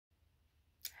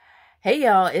Hey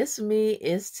y'all, it's me,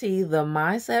 it's T, the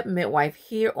Mindset Midwife,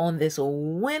 here on this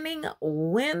Winning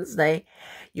Wednesday,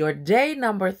 your day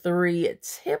number 3,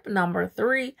 tip number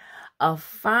 3 of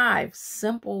 5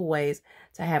 simple ways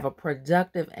to have a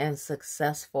productive and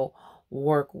successful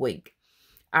work week.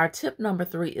 Our tip number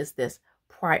 3 is this: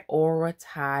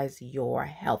 prioritize your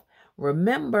health.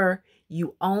 Remember,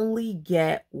 you only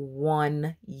get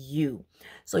one you.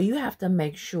 So you have to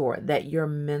make sure that your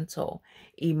mental,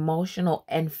 emotional,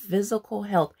 and physical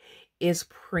health is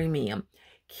premium.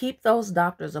 Keep those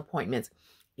doctor's appointments,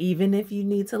 even if you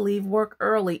need to leave work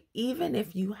early, even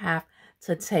if you have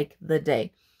to take the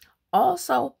day.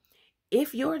 Also,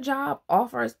 if your job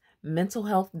offers mental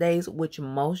health days, which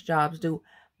most jobs do,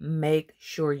 make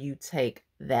sure you take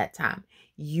that time.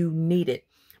 You need it.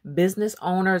 Business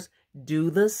owners, do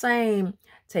the same.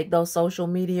 Take those social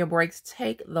media breaks.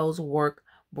 Take those work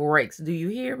breaks. Do you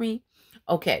hear me?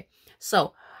 Okay.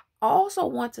 So I also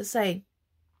want to say,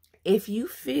 if you're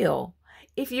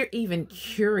even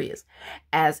curious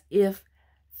as if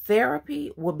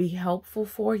therapy would be helpful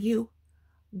for you,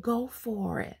 go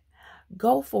for it.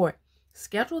 Go for it.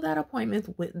 Schedule that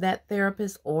appointment with that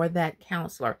therapist or that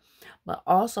counselor, but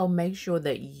also make sure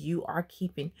that you are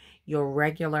keeping your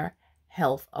regular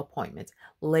health appointments.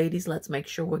 Ladies, let's make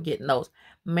sure we're getting those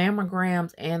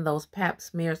mammograms and those pap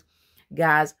smears.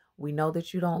 Guys, we know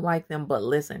that you don't like them, but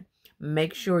listen,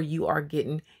 make sure you are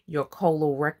getting your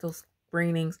colorectal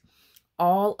screenings,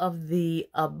 all of the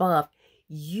above.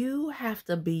 You have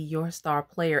to be your star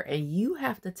player, and you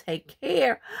have to take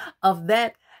care of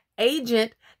that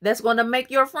agent that's going to make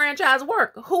your franchise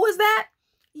work. Who is that?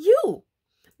 You,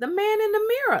 the man in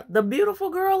the mirror, the beautiful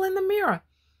girl in the mirror.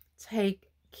 Take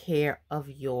care of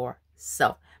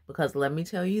yourself, because let me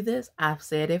tell you this, I've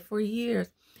said it for years.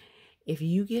 If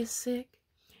you get sick,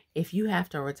 if you have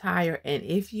to retire, and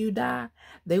if you die,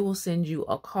 they will send you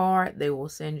a card, they will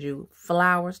send you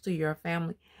flowers to your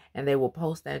family, and they will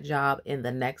post that job in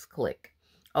the next click.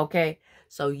 Okay?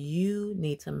 So you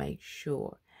need to make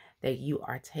sure that you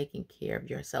are taking care of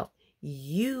yourself.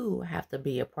 You have to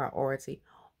be a priority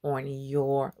on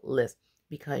your list,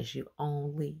 because you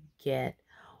only get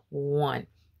one.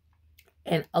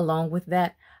 And along with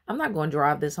that, I'm not going to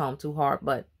drive this home too hard,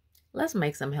 but let's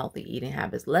make some healthy eating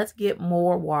habits. Let's get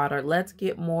more water. Let's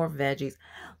get more veggies.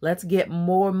 Let's get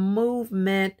more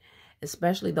movement,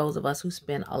 especially those of us who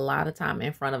spend a lot of time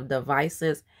in front of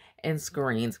devices and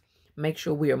screens. Make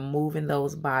sure we are moving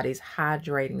those bodies,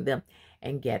 hydrating them,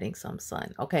 and getting some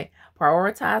sun. Okay,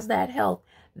 prioritize that health.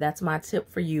 That's my tip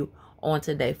for you on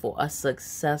today for a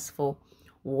successful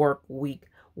work week.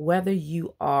 Whether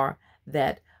you are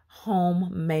that home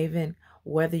maven,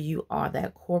 whether you are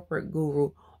that corporate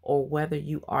guru, or whether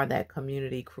you are that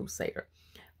community crusader,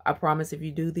 I promise if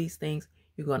you do these things,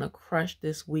 you're going to crush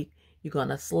this week. You're going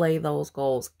to slay those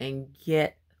goals and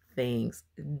get things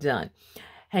done.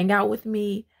 Hang out with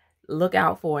me. Look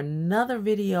out for another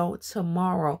video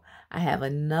tomorrow. I have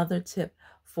another tip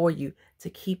for you to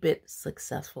keep it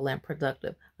successful and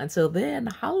productive. Until then,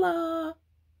 holla.